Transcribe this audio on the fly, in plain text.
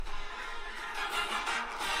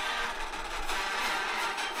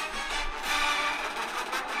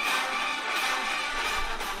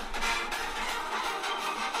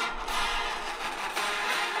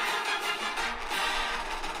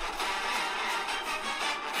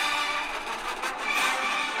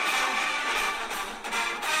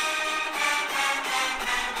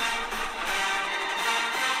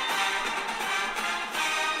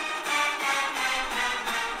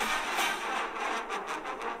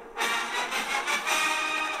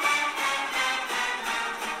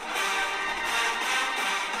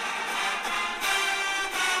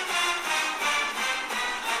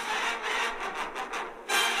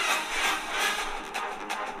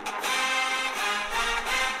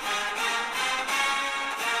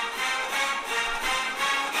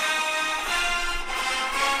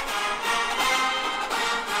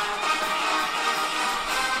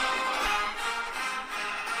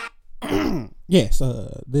Yes,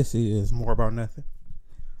 this is More About Nothing.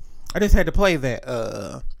 I just had to play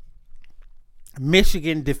that.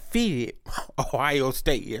 Michigan defeated Ohio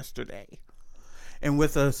State yesterday. And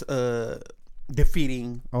with us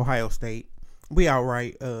defeating Ohio State, we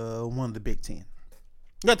outright won the Big Ten.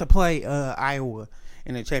 Got to play Iowa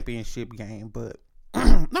in the championship game, but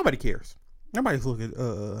nobody cares. Nobody's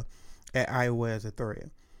looking at Iowa as a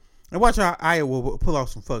threat. And watch how Iowa pull off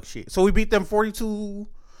some fuck shit. So we beat them 42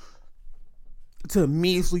 to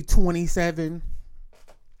measly 27.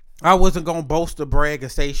 I wasn't going to boast or brag or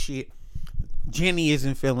say shit. Jenny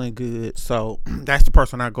isn't feeling good, so that's the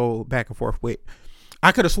person I go back and forth with.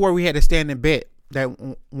 I could have swore we had a standing bet that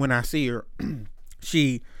when I see her,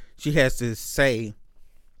 she has to say,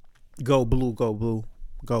 "Go blue, go blue,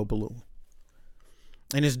 go blue,"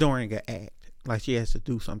 and it's during an act, like she has to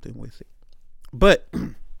do something with it. But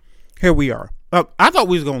here we are. I thought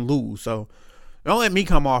we was gonna lose, so don't let me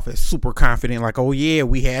come off as super confident, like, "Oh yeah,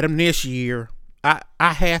 we had them this year." I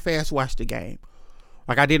half-ass watched the game.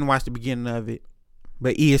 Like, I didn't watch the beginning of it,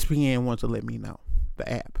 but ESPN wanted to let me know.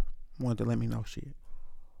 The app wanted to let me know shit.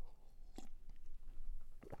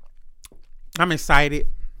 I'm excited.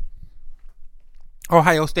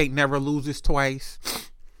 Ohio State never loses twice.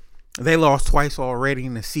 They lost twice already,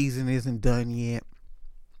 and the season isn't done yet.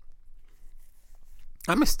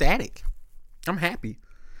 I'm ecstatic. I'm happy.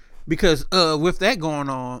 Because with that going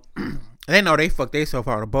on, they know they fucked themselves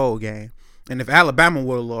out of the bowl game. And if Alabama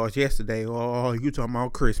would have lost yesterday, oh, you talking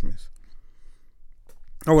about Christmas.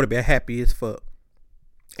 I would have been happy as fuck.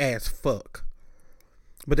 As fuck.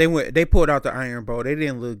 But they pulled out the Iron Bowl. They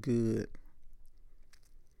didn't look good.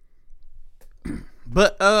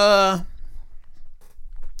 But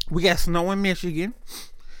we got snow in Michigan.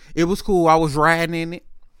 It was cool. I was riding in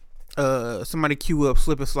it. Somebody queue up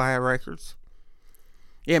Slip and Slide Records.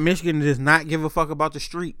 Yeah, Michigan does not give a fuck about the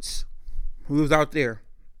streets. We was out there.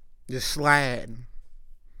 Just sliding.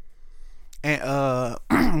 And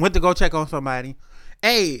went to go check on somebody.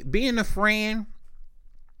 Hey, being a friend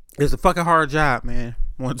is a fucking hard job, man.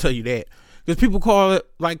 I want to tell you that. Because people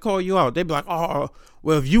call you out. They be like, "Oh,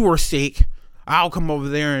 well, if you were sick, I'll come over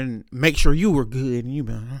there and make sure you were good." And you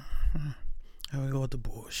be like, "How we go with the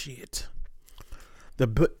bullshit?" The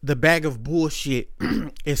bag of bullshit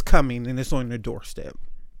is coming, and it's on the doorstep.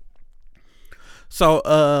 So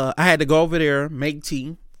I had to go over there, make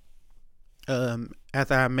tea.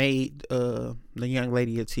 After I made the young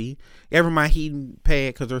lady a tea, gave her my heating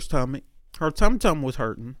pad because her tum was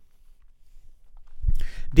hurting.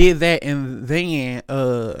 Did that, and then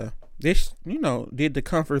did the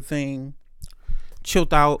comfort thing.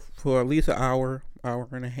 Chilled out for at least an hour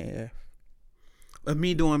and a half of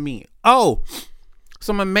me doing me. Oh,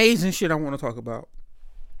 some amazing shit I want to talk about.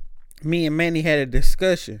 Me and Manny had a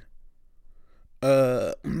discussion.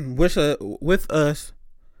 With us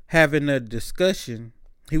having a discussion,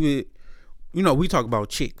 we talk about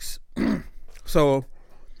chicks. So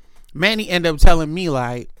Manny ended up telling me,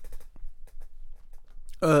 like,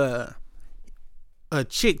 a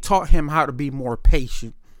chick taught him how to be more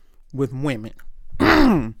patient with women.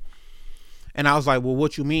 And I was like, "Well,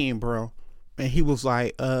 what you mean, bro?" And he was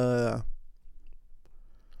like, a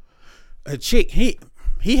chick, he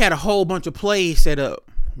had a whole bunch of plays set up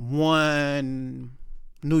one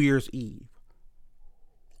New Year's Eve.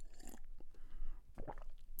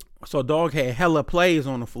 So dog had hella plays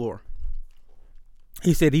on the floor.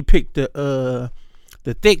 He said he picked the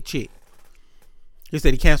thick chick. He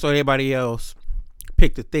said he canceled everybody else,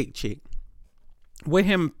 picked the thick chick. With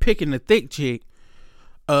him picking the thick chick,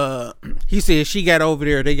 he said she got over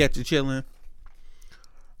there, they got to chilling.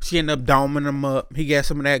 She ended up doming him up. He got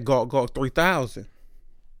some of that Gawk 3000.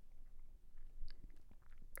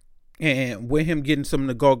 And with him getting some of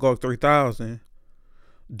the Gawk 3000,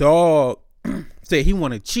 dog said he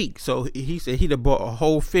wanted cheek. So he said he'd have bought a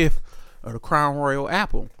whole fifth of the Crown Royal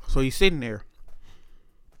apple. So he's sitting there.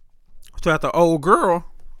 So after the old girl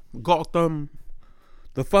gawked them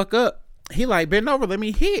the fuck up, he like, "Bend over, let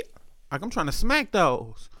me hit. Like, I'm trying to smack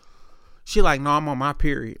those." She like, "No, I'm on my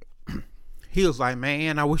period." He was like,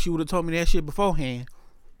 "Man, I wish you would have told me that shit beforehand."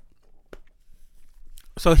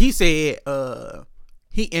 So he said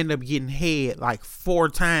he ended up getting head like 4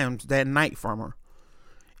 times that night from her.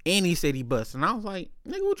 And he said he bust. And I was like,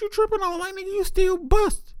 "Nigga, what you tripping on? Like, nigga, you still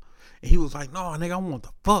bust." And he was like, "No, nigga, I want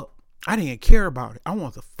the fuck. I didn't care about it. I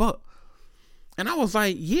want the fuck." And I was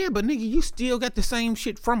like, "Yeah, but nigga, you still got the same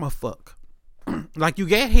shit from a fuck." Like, you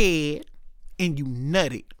got head and you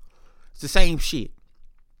nutted. It's the same shit.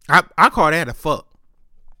 I call that a fuck.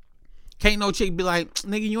 Can't no chick be like,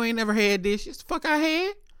 "Nigga, you ain't never had this." It's the fuck I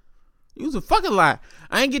had. You was a fucking lie.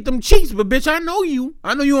 I ain't get them cheeks, but bitch, I know you.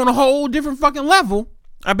 I know you on a whole different fucking level.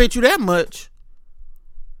 I bet you that much.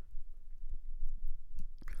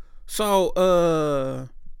 So,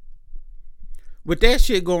 with that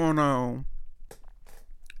shit going on,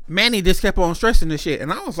 Manny just kept on stressing this shit.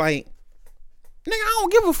 And I was like, nigga, I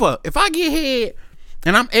don't give a fuck. If I get head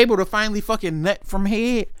and I'm able to finally fucking nut from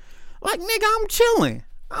head, like, nigga, I'm chilling.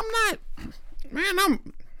 I'm not, man,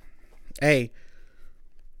 hey,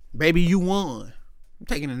 baby, you won. I'm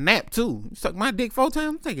taking a nap too. You suck my dick 4 times,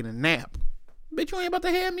 I'm taking a nap. Bitch, you ain't about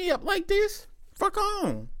to have me up like this. Fuck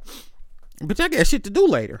on. Bitch, I got shit to do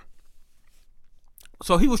later.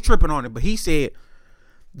 So he was tripping on it, but he said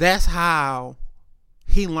that's how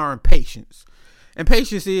he learned patience. And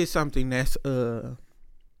patience is something that's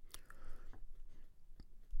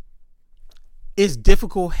it's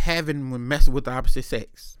difficult having when messing with the opposite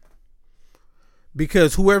sex.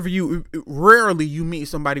 Because rarely you meet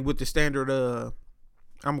somebody with the standard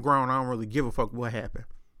I'm grown, I don't really give a fuck what happened.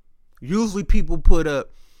 Usually people put up,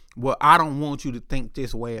 well, I don't want you to think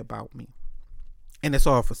this way about me. And it's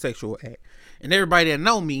all for sexual act. And everybody that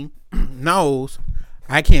know me knows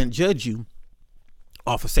I can't judge you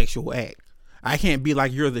off a sexual act. I can't be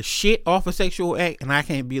like you're the shit off a sexual act, and I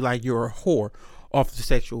can't be like you're a whore off the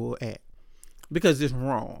sexual act. Because it's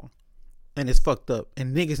wrong. And it's fucked up.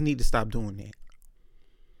 And niggas need to stop doing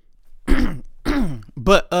that.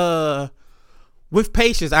 But with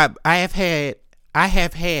patience, I have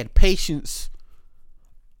had patience,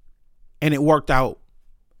 and it worked out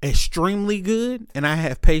extremely good, and I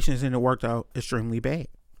have patience and it worked out extremely bad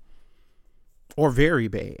or very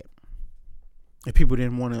bad. If people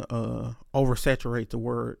didn't want to oversaturate the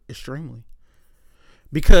word extremely,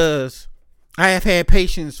 because I have had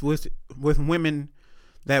patience with women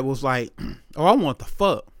that was like, oh, I want the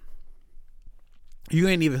fuck. You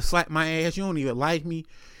ain't even slap my ass. You don't even like me.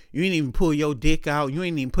 You ain't even pull your dick out. You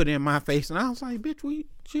ain't even put it in my face. And I was like, bitch, we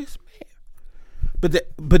just met.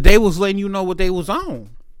 But they was letting you know what they was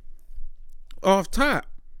on. Off top.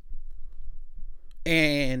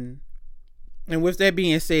 And with that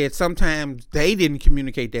being said, sometimes they didn't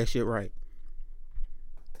communicate that shit right.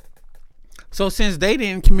 So since they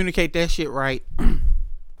didn't communicate that shit right,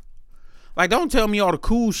 like, don't tell me all the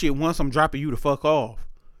cool shit once I'm dropping you the fuck off.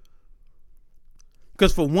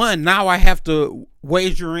 Because for one, now I have to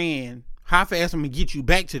wager in how fast I'm going to get you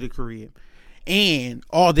back to the crib. And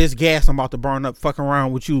all this gas I'm about to burn up fucking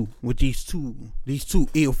around with you with these two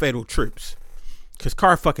ill-fatal trips. Because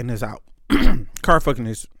car fucking is out. Car fucking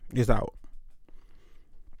is out.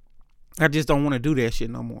 I just don't want to do that shit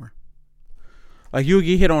no more. Like, you'll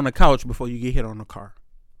get hit on the couch before you get hit on the car.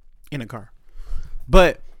 In a car.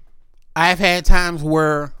 But I've had times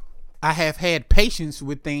where I have had patience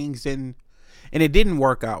with things and it didn't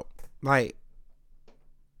work out. Like,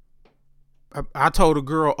 I told a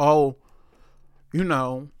girl, oh, you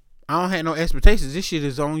know, I don't have no expectations. This shit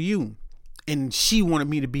is on you. And she wanted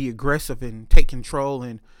me to be aggressive and take control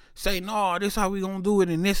and say, no, this is how we gonna do it,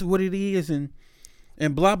 and this is what it is, and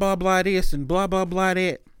blah blah blah this and blah blah blah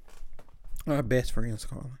that. Our best friends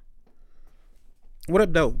calling. What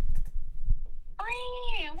up, though?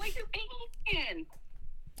 Friend, where you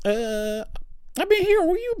been? I've been here.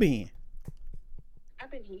 Where you been? I've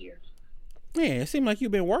been here. Yeah, it seemed like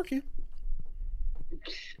you've been working.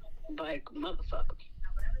 Like motherfucker.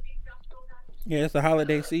 Yeah, it's the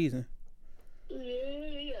holiday season.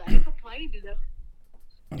 Yeah, I ain't complaining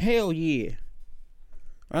though. Hell yeah.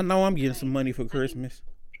 I know I'm getting some money for Christmas.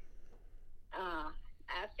 I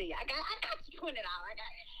see. I got you $20.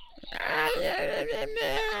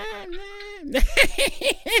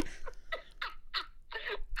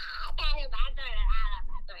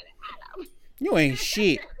 You ain't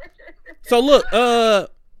shit. So look,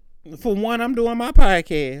 for one, I'm doing my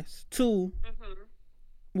podcast. 2,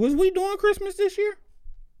 was we doing Christmas this year?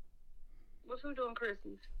 What's who doing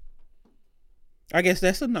Christmas? I guess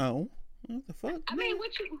that's a no. What the fuck? I mean,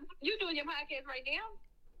 what you doing your podcast right now?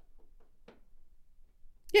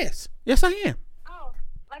 Yes, I am. Oh,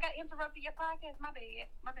 like I interrupted your podcast. My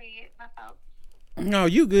fault. No,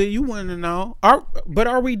 you good. You want to know? But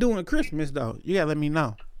are we doing Christmas though? You gotta let me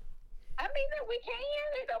know. I mean, if we can.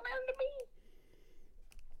 It don't matter to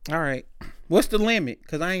me. All right. What's the limit?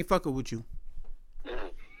 Cause I ain't fucking with you.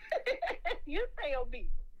 You stay on me.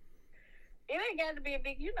 It ain't got to be a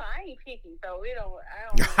big. You know, I ain't picky, so it don't.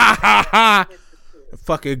 I don't.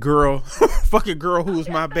 Fucking girl. Fucking girl who's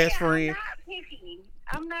my best friend.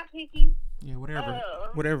 I'm not picky. Yeah,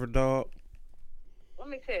 whatever, dog. Let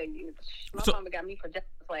me tell you, my mama got me pajamas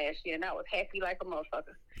last year, and I was happy like a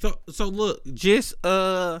motherfucker. So look, just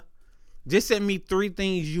send me 3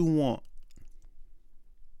 things you want.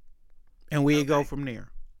 and we'd go from there.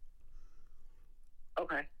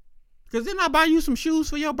 Okay. Cause didn't I buy you some shoes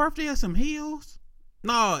for your birthday or some heels?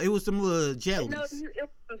 No, it was some little jellies. No, it was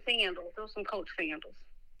some sandals. It was some Coach sandals.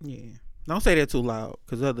 Yeah. Don't say that too loud,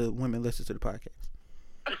 cause other women listen to the podcast.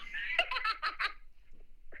 My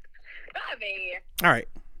bad. All right.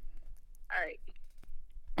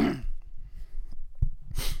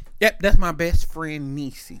 Yep, that's my best friend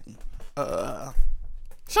Niecy.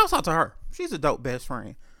 Shouts out to her. She's a dope best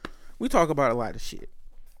friend. We talk about a lot of shit.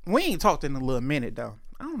 We ain't talked in a little minute though.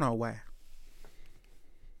 I don't know why.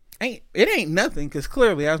 It ain't nothing, because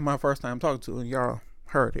clearly that was my first time talking to her and y'all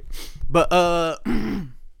heard it. But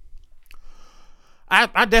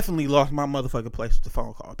I definitely lost my motherfucking place with the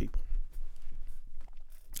phone call, people.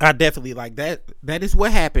 I definitely like that. That is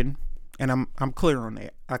what happened, and I'm clear on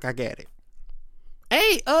that. Like, I got it.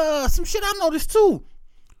 Hey, some shit I noticed too,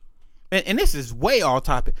 and this is way off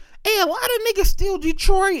topic. Hey, a lot of niggas steal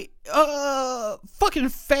Detroit fucking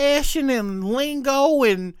fashion and lingo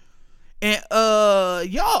and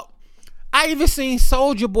y'all. I even seen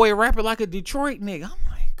Soulja Boy rapping like a Detroit nigga. I'm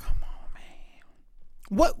like, come on, man.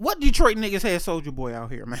 What Detroit niggas had Soulja Boy out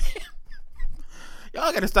here, man?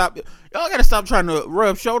 Y'all gotta stop. Y'all gotta stop trying to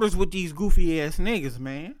rub shoulders with these goofy ass niggas,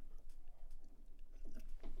 man.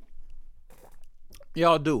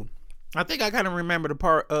 Y'all do. I think I kind of remember the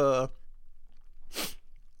part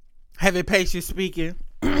having patience speaking.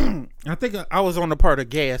 I think I was on the part of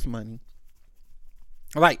Gas Money,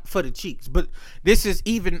 like for the cheeks. But this is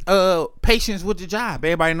even patience with the job.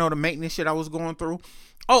 Everybody know the maintenance shit I was going through.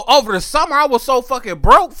 Oh, over the summer I was so fucking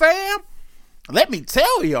broke, fam. Let me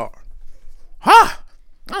tell y'all. I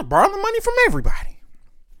was borrowing money from everybody.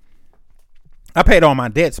 I paid all my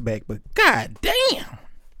debts back, but god damn.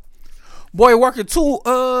 Boy, working 2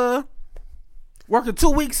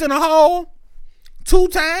 weeks in a hole 2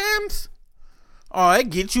 times. Oh, it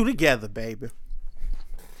get you together, baby.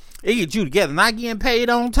 It get you together. Not getting paid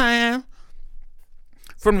on time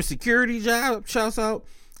from the security job. Shouts out.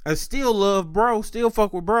 I still love bro. Still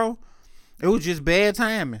fuck with bro. It was just bad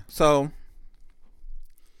timing. So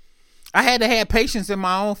I had to have patience in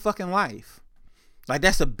my own fucking life. Like,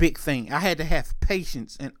 that's a big thing. I had to have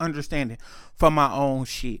patience and understanding for my own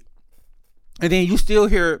shit. And then you still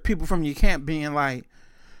hear people from your camp being like,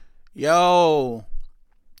 yo,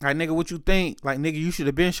 like, nigga, what you think? Like, nigga, you should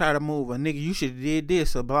have been shot a move. Or, nigga, you should have did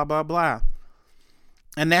this. Or blah, blah, blah.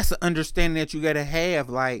 And that's the understanding that you got to have.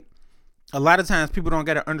 Like, a lot of times people don't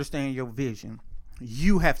got to understand your vision.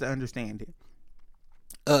 You have to understand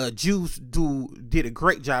it. Juice did a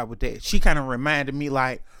great job with that. She kind of reminded me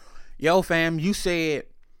like, yo, fam, you said,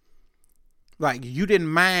 like, you didn't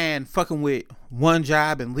mind fucking with one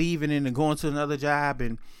job and leaving and then going to another job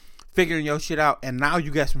and figuring your shit out, and now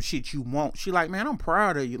you got some shit you want. She like, man, I'm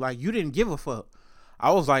proud of you. Like, you didn't give a fuck.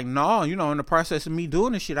 I was like, no, you know, in the process of me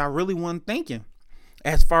doing this shit, I really wasn't thinking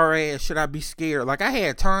as far as should I be scared. Like, I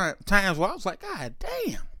had times where I was like, god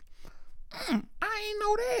damn, I ain't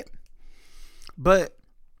know that. But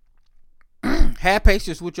have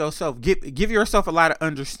patience with yourself. Give yourself a lot of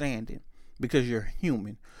understanding, because you're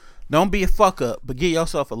human. Don't be a fuck up, but give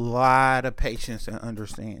yourself a lot of patience and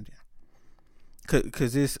understanding.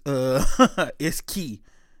 Cause it's it's key.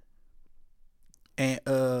 And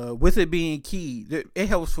with it being key, it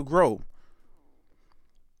helps for growth.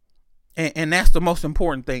 And that's the most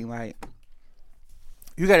important thing. Like,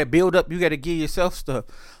 you gotta build up, you gotta give yourself stuff.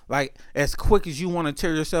 Like, as quick as you want to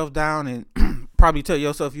tear yourself down and probably tell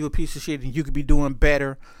yourself you a piece of shit and you could be doing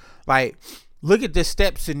better. Like, look at the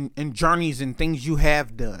steps and journeys and things you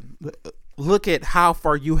have done. Look at how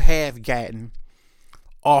far you have gotten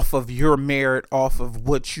off of your merit, off of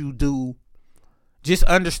what you do. Just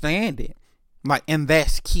understand it. Like, and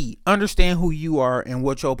that's key. Understand who you are and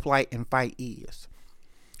what your plight and fight is.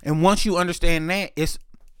 And once you understand that, it's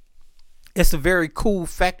a very cool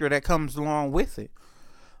factor that comes along with it.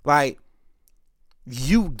 Like,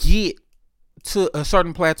 you get to a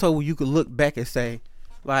certain plateau where you can look back and say,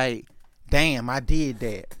 like, damn, I did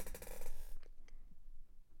that.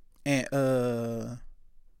 And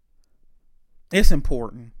it's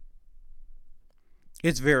important.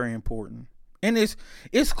 It's very important. And it's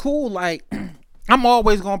cool. Like, I'm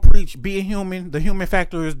always gonna preach, be a human. The human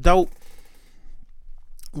factor is dope.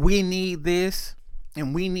 We need this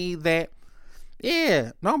and we need that.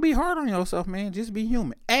 Yeah, don't be hard on yourself, man. Just be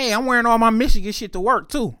human. Hey, I'm wearing all my Michigan shit to work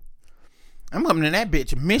too. I'm coming in that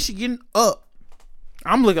bitch Michigan up.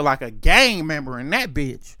 I'm looking like a gang member in that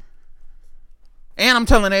bitch. And I'm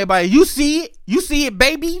telling everybody, you see it? You see it,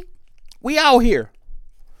 baby? We out here.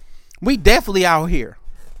 We definitely out here.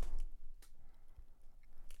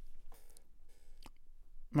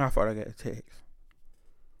 I thought I got a text.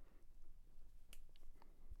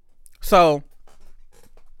 So,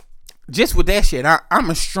 just with that shit,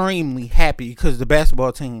 I'm extremely happy because the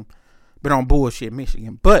basketball team been on bullshit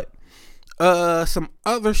Michigan. But some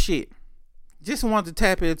other shit, just wanted to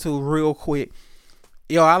tap into real quick.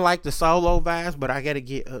 Yo, I like the solo vibes, but I gotta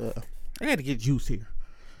get Juice here.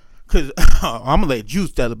 Cause I'm gonna let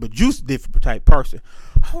Juice tell it, but Juice is a different type person.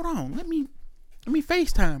 Hold on, let me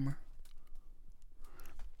FaceTime her.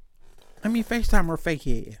 Let me FaceTime her fake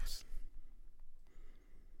ass.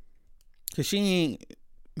 Cause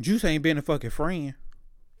Juice ain't been a fucking friend.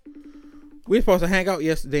 We were supposed to hang out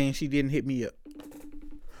yesterday and she didn't hit me up.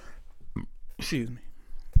 Excuse me.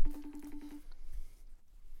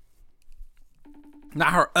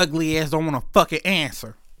 Now her ugly ass don't want to fucking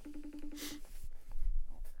answer.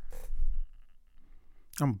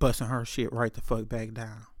 I'm busting her shit right the fuck back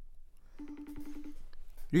down.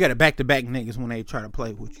 You got to back-to-back niggas when they try to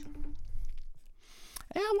play with you.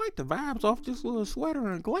 Hey, I like the vibes off this little sweater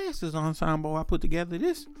and glasses ensemble I put together.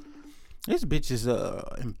 This bitch is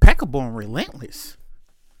impeccable and relentless.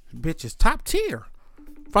 This bitch is top tier.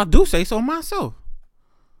 If I do say so myself.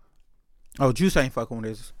 Oh, Juice ain't fucking with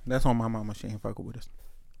this. That's on my mama. She ain't fucking with us.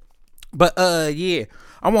 But yeah,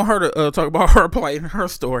 I want her to talk about her plight and her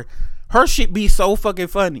story. Her shit be so fucking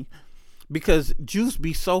funny because Juice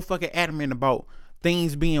be so fucking adamant about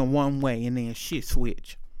things being one way and then shit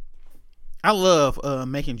switch. I love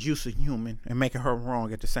making Juice a human and making her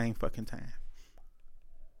wrong at the same fucking time.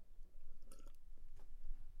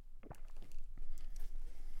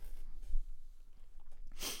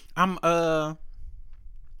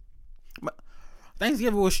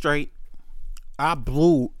 Thanksgiving was straight. I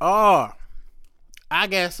blew. I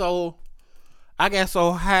got so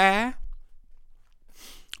high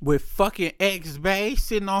with fucking ex-bae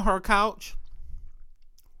sitting on her couch.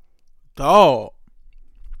 Dog.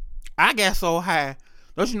 I got so high.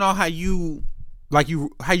 Don't you know how you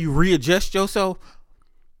readjust yourself?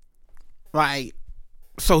 Like,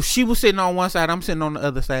 so she was sitting on one side, I'm sitting on the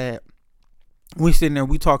other side. We sitting there,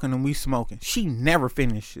 we talking and we smoking. She never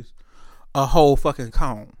finishes a whole fucking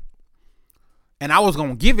cone. And I was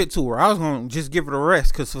going to give it to her. I was going to just give her the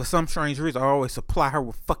rest because for some strange reason, I always supply her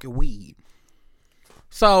with fucking weed.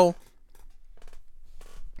 So,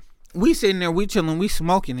 we sitting there, we chilling, we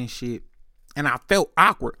smoking and shit. And I felt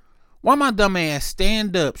awkward. Why my dumb ass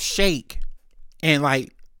stand up, shake, and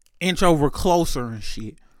like inch over closer and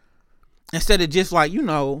shit. Instead of just like,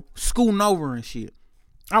 scooting over and shit.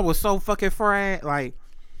 I was so fucking fried. Like,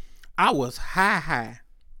 I was high.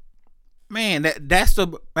 Man, that's the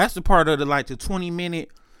part of the 30-minute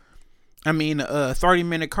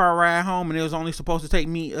car ride home, and it was only supposed to take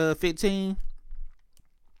me 15.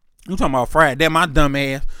 You talking about fried? Then my dumb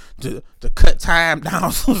ass to cut time down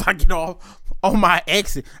as soon as I get off on my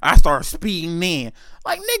exit, I start speeding in.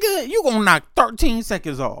 Like, nigga, you gonna knock 13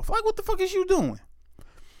 seconds off. Like, what the fuck is you doing?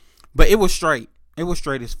 But it was straight. It was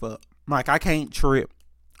straight as fuck. Like, I can't trip.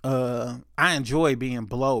 I enjoy being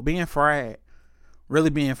fried.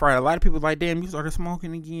 Really being fried. A lot of people like, damn, you started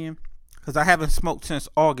smoking again. Because I haven't smoked since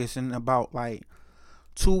August, and about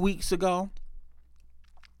 2 weeks ago.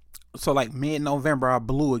 So mid-November I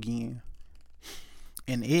blew again.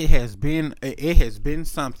 And it has been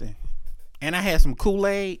something. And I had some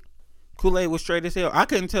Kool-Aid. Kool-Aid was straight as hell. I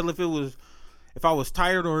couldn't tell if I was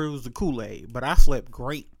tired or it was the Kool-Aid. But I slept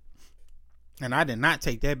great. And I did not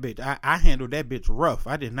take that bitch. I handled that bitch rough.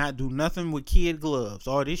 I did not do nothing with kid gloves.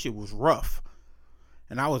 All this shit was rough.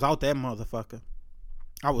 And I was out that motherfucker.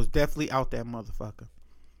 I was definitely out that motherfucker.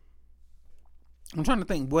 I'm trying to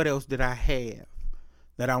think what else did I have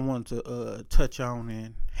that I wanted to touch on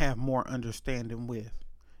and have more understanding with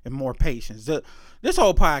and more patience. This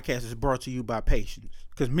whole podcast is brought to you by patience.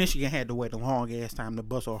 Because Michigan had to wait a long ass time to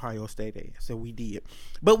bust Ohio State ass. So we did.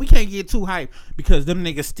 But we can't get too hyped because them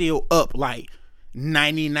niggas still up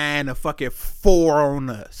 99 to fucking 4 on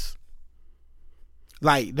us.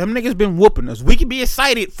 Like, them niggas been whooping us. We can be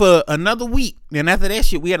excited for another week. And after that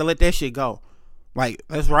shit, we got to let that shit go. Like,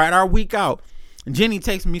 let's ride our week out. And Jenny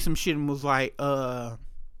texted me some shit and was like,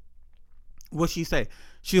 what'd she say?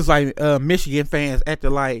 She was like, Michigan fans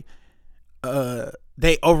acted like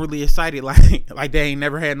they overly excited, like they ain't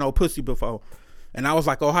never had no pussy before. And I was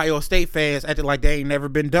like, Ohio State fans acted like they ain't never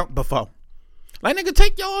been dumped before. Like, nigga,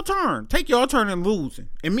 take your turn. Take your turn in losing.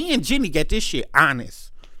 And me and Jenny got this shit honest.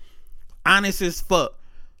 Honest as fuck.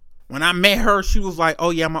 When I met her, she was like,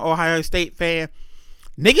 oh yeah, I'm an Ohio State fan.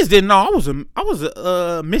 Niggas didn't know I was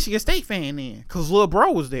a Michigan State fan then. Cause Lil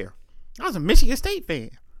Bro was there. I was a Michigan State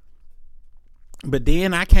fan. But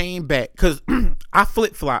then I came back. Cause I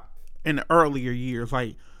flip-flop in the earlier years.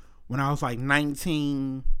 Like when I was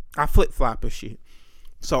 19, I flip-flop and shit.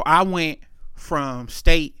 So I went from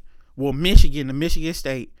state Michigan to Michigan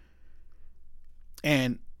State.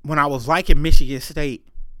 And when I was liking Michigan State,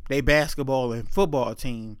 they basketball and football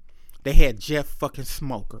team, they had Jeff fucking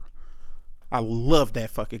Smoker. I love that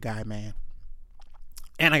fucking guy, man.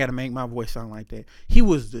 And I got to make my voice sound like that. He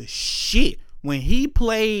was the shit. When he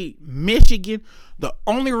played Michigan, the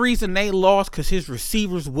only reason they lost because his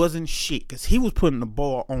receivers wasn't shit. Because he was putting the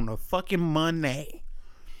ball on the fucking money.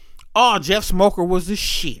 Oh, Jeff Smoker was the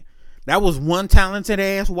shit. That was one talented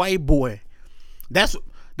ass white boy. That's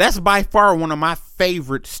by far one of my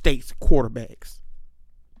favorite State's quarterbacks.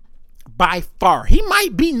 By far. He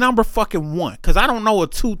might be number fucking 1. Because I don't know a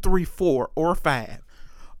 2, 3, 4, or 5.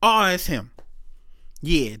 Oh, it's him.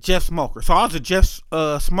 Yeah, Jeff Smoker. So I was a Jeff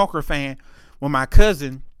Smoker fan when my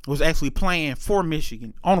cousin was actually playing for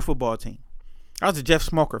Michigan on a football team. I was a Jeff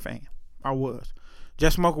Smoker fan. I was.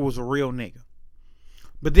 Jeff Smoker was a real nigga.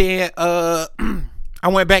 But then I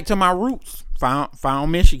went back to my roots.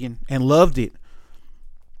 Found Michigan and loved it.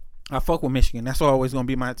 I fuck with Michigan. That's always going to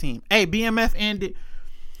be my team. Hey, BMF ended.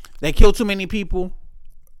 They killed too many people.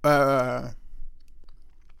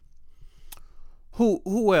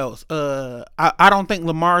 Who else? I don't think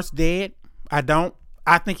Lamar's dead. I don't.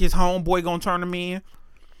 I think his homeboy gonna turn him in,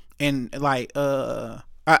 and like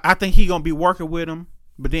I think he gonna be working with him,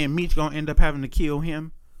 but then Meech gonna end up having to kill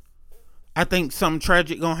him. I think something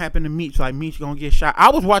tragic gonna happen to Meech, like Meech gonna get shot. I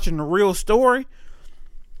was watching The Real Story,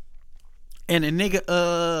 and a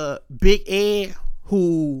nigga Big Ed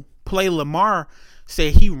who played Lamar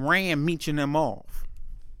said he ran Meech and them off.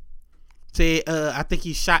 Said I think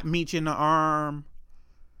he shot Meech in the arm.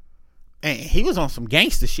 And he was on some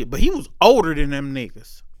gangster shit, but he was older than them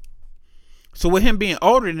niggas. So with him being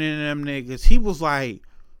older than them niggas, he was like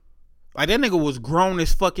that nigga was grown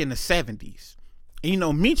as fuck in the 70s. And, you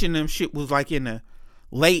know, Meech and them shit was like in the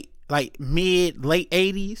late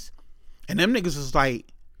 80s. And them niggas was like,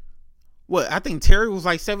 what? I think Terry was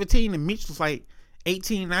like 17 and Meech was like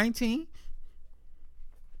 18, 19.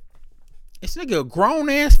 This nigga a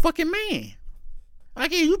grown ass fucking man.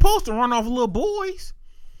 Like, yeah, you supposed to run off little boys.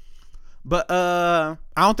 But I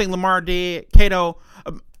don't think Lamar did. Kato,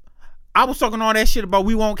 I was talking all that shit about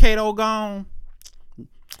we want Kato gone.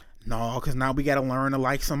 No, because now we got to learn to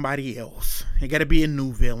like somebody else. It got to be a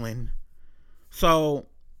new villain. So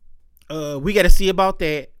we got to see about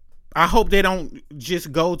that. I hope they don't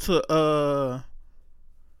just go to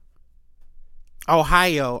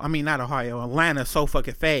Atlanta so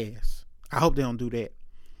fucking fast. I hope they don't do that.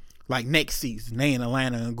 Like next season, they in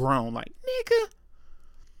Atlanta and grown. Like, nigga.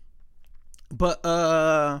 But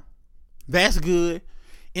that's good.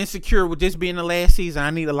 Insecure, with this being the last season, I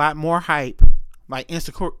need a lot more hype. Like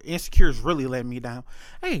Insecure's really letting me down.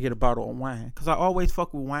 I can get a bottle of wine because I always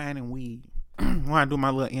fuck with wine and weed when I do my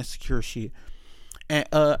little Insecure shit. And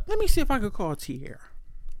let me see if I could call Tierra.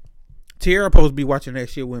 Tierra supposed to be watching that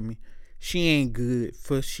shit with me. She ain't good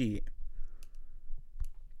for shit.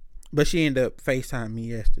 But she ended up FaceTiming me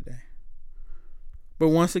yesterday. But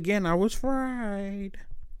once again, I was fried.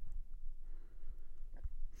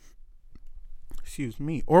 Excuse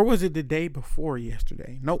me. Or was it the day before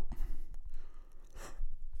yesterday? Nope.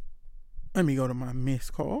 Let me go to my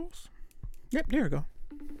missed calls. Yep, there we go.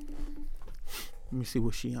 Let me see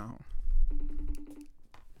what she on.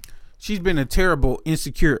 She's been a terrible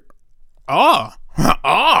Insecure. I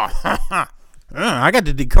got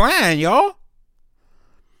the decline, y'all.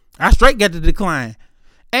 I straight got the decline.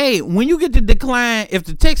 Hey, when you get the decline, if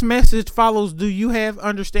the text message follows, do you have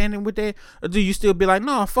understanding with that? Or do you still be like,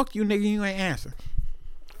 no, fuck you, nigga, you ain't answer?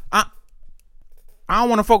 I don't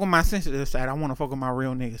want to fuck with my sensitive side. I want to fuck with my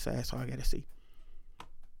real nigga side, so I got to see.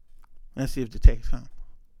 Let's see if the text come.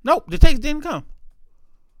 Nope, the text didn't come.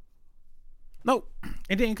 Nope,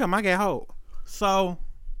 it didn't come. I got hold. So,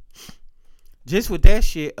 just with that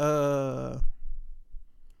shit,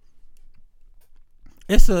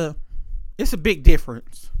 it's a big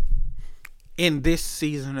difference in this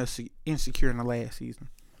season of Insecure in the last season.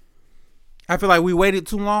 I feel like we waited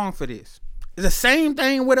too long for this. It's the same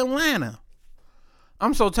thing with Atlanta.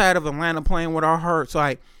 I'm so tired of Atlanta playing with our hearts.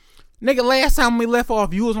 Like, nigga, last time we left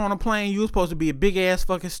off, you was on a plane. You was supposed to be a big ass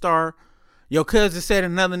fucking star. Your cousin set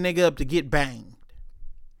another nigga up to get banged.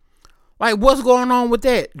 Like, what's going on with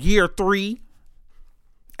that? Year 3.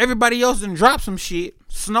 Everybody else done dropped some shit.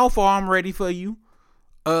 Snowfall, I'm ready for you.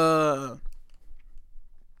 What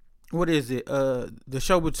is it? The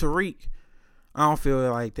show with Tariq. I don't feel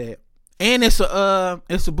like that. And it's a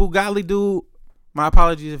Bugali dude. My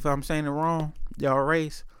apologies if I'm saying it wrong. Y'all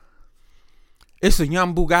race. It's a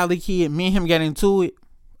young Bugali kid. Me and him got into it.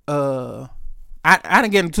 I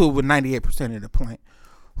didn't get into it with 98% of the plant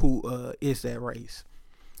who is that race.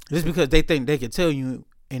 Just because they think they can tell you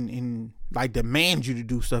and like demand you to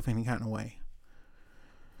do stuff any kind of way.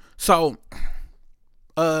 So,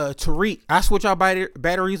 Tariq, I switched out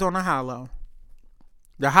batteries on the Hollow.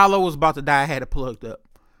 The Hollow was about to die. I had it plugged up.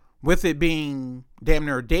 With it being damn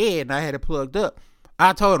near dead, and I had it plugged up.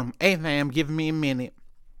 I told him, hey fam, give me a minute.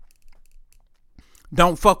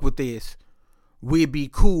 Don't fuck with this. We'd be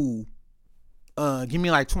cool. Give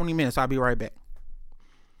me like 20 minutes. I'll be right back.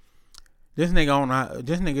 This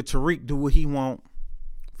nigga Tariq do what he want.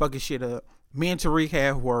 Fucking shit up. Me and Tariq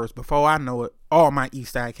have words. Before I know it, all my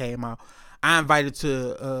East Side came out. I invited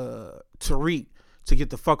Tariq to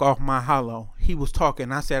get the fuck off my Hollow. He was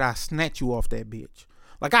talking. I said, I snatch you off that bitch.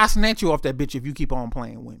 Like, I snatch you off that bitch if you keep on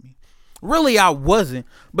playing with me. Really, I wasn't.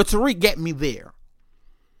 But Tariq got me there.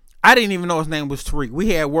 I didn't even know his name was Tariq. We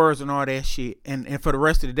had words and all that shit. And for the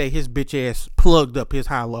rest of the day, his bitch ass plugged up his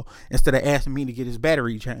Hollow instead of asking me to get his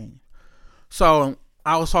battery changed. So,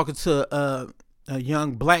 I was talking to a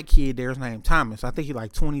young black kid there. His name Thomas. I think he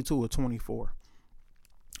like 22 or 24.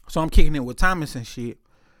 So, I'm kicking it with Thomas and shit.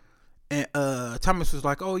 And Thomas was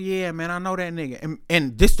like, oh yeah, man, I know that nigga.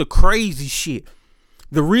 And this the crazy shit.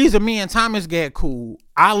 The reason me and Thomas got cool,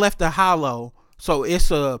 I left the Hollow, so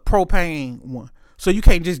it's a propane one. So you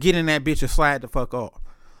can't just get in that bitch and slide the fuck off.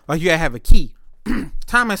 Like, you gotta have a key.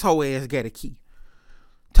 Thomas whole ass got a key.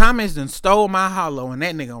 Thomas done stole my Hollow, and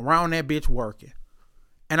that nigga around that bitch working.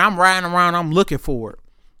 And I'm riding around, I'm looking for it.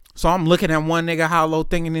 So I'm looking at one nigga Hollow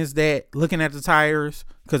thinking it's that, looking at the tires,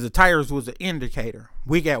 because the tires was an indicator.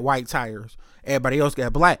 We got white tires. Everybody else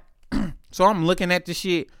got black. So I'm looking at the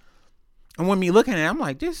shit. And when me looking at it, I'm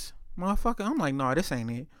like, this motherfucker. I'm like, no, this ain't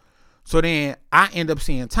it. So then I end up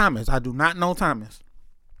seeing Thomas. I do not know Thomas.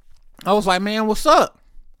 I was like, man, what's up?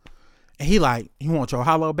 And he like, you want your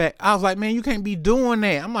Hollow back? I was like, man, you can't be doing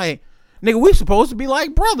that. I'm like, nigga, we supposed to be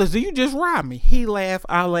like brothers. Did you just rob me? He laughed.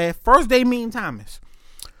 I laughed. First day meeting Thomas.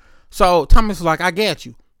 So Thomas was like, I got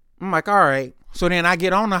you. I'm like, all right. So then I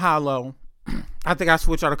get on the Hollow. I think I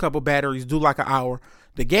switch out a couple batteries, do like an hour.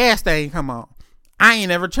 The gas thing come on. I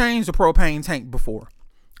ain't ever changed the propane tank before.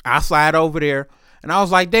 I slide over there, and I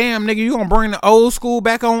was like, damn, nigga, you gonna bring the old school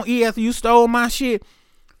back on E after you stole my shit?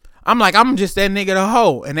 I'm like, I'm just that nigga the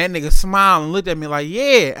hoe. And that nigga smiled and looked at me like,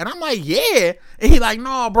 yeah. And I'm like, yeah. And he like,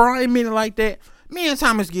 no, bro, I ain't mean it like that. Me and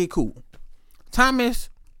Thomas get cool.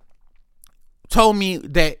 Thomas told me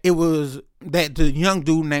that the young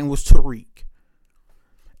dude name was Tariq.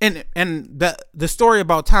 And the story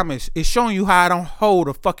about Thomas is showing you how I don't hold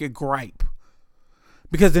a fucking gripe.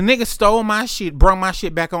 Because the nigga stole my shit, brought my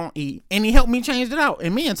shit back on E, and he helped me change it out.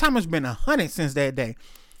 And me and Thomas been 100 since that day.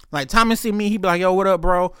 Like, Thomas see me, he be like, yo, what up,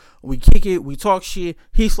 bro? We kick it, we talk shit.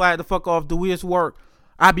 He slide the fuck off, do his work.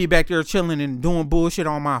 I be back there chilling and doing bullshit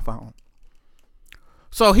on my phone.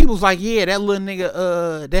 So he was like, yeah, that little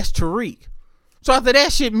nigga, that's Tariq. So after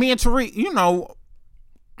that shit, me and Tariq, you know,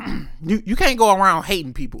 you can't go around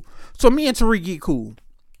hating people. So me and Tariq get cool.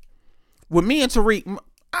 With me and Tariq,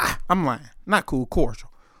 I'm lying. Not cool, cordial.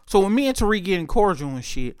 So when me and Tariq getting cordial and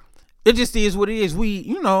shit, it just is what it is.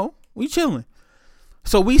 We chilling.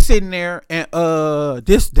 So we sitting there, and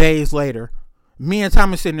this days later, me and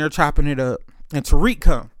Thomas sitting there chopping it up, and Tariq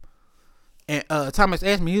come. And Thomas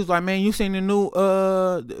asked me, he was like, man, you seen the new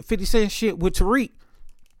 50 Cent shit with Tariq?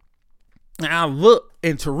 And I looked,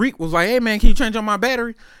 and Tariq was like, hey man, can you change on my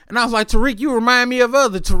battery? And I was like, Tariq, you remind me of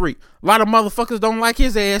other Tariq. A lot of motherfuckers don't like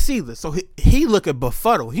his ass either. So he looking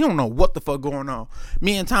befuddled. He don't know what the fuck going on.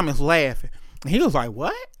 Me and Thomas laughing. And he was like,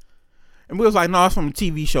 what? And we was like, no, it's from a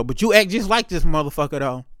TV show. But you act just like this motherfucker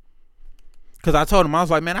though. Because I told him, I was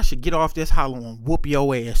like, man, I should get off this Hollow and whoop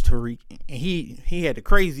your ass, Tariq. And he had the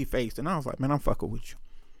crazy face. And I was like, man, I'm fucking with you.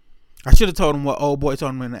 I should have told him what old boy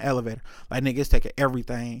told him in the elevator. Like, nigga, it's taking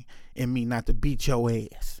everything in me not to beat your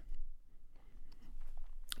ass.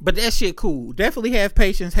 But that shit cool. Definitely have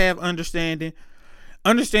patience, have understanding.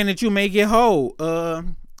 Understand that you may get hold.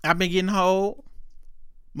 I've been getting hold.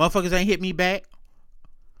 Motherfuckers ain't hit me back.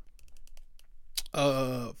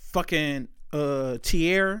 Fucking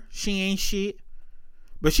Tierra, she ain't shit.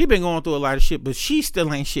 But she been going through a lot of shit, but she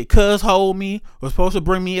still ain't shit. Cuz hold me, was supposed to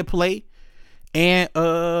bring me a plate. And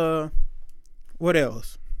what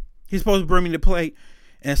else? He's supposed to bring me the plate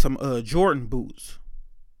and some Jordan boots.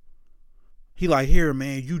 He like, here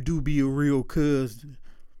man, you do be a real cuz.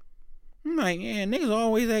 I'm like, yeah, niggas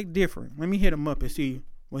always act different. Let me hit him up and see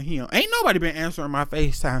when he on. Ain't nobody been answering my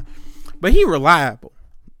FaceTime, but he reliable.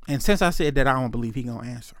 And since I said that, I don't believe he gonna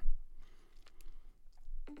answer.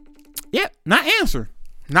 Yep, not answer.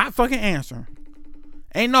 Not fucking answering.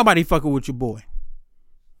 Ain't nobody fucking with your boy.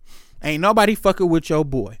 Ain't nobody fucking with your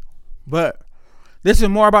boy. But This is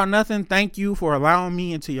More About Nothing. Thank you for allowing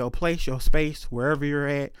me into your place, your space, wherever you're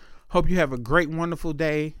at. Hope you have a great, wonderful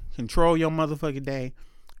day. Control your motherfucking day.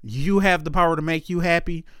 You have the power to make you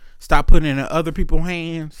happy. Stop putting it in other people's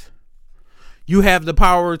hands. You have the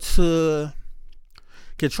power to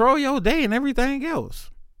control your day and everything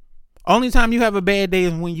else. Only time you have a bad day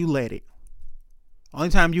is when you let it. Only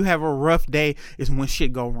time you have a rough day is when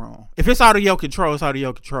shit go wrong. If it's out of your control, it's out of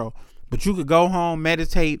your control. But you could go home,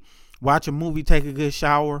 meditate, watch a movie, take a good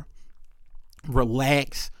shower,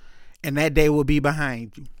 relax, and that day will be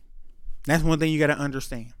behind you. That's one thing you got to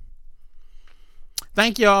understand.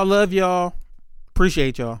 Thank y'all. Love y'all.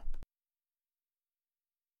 Appreciate y'all.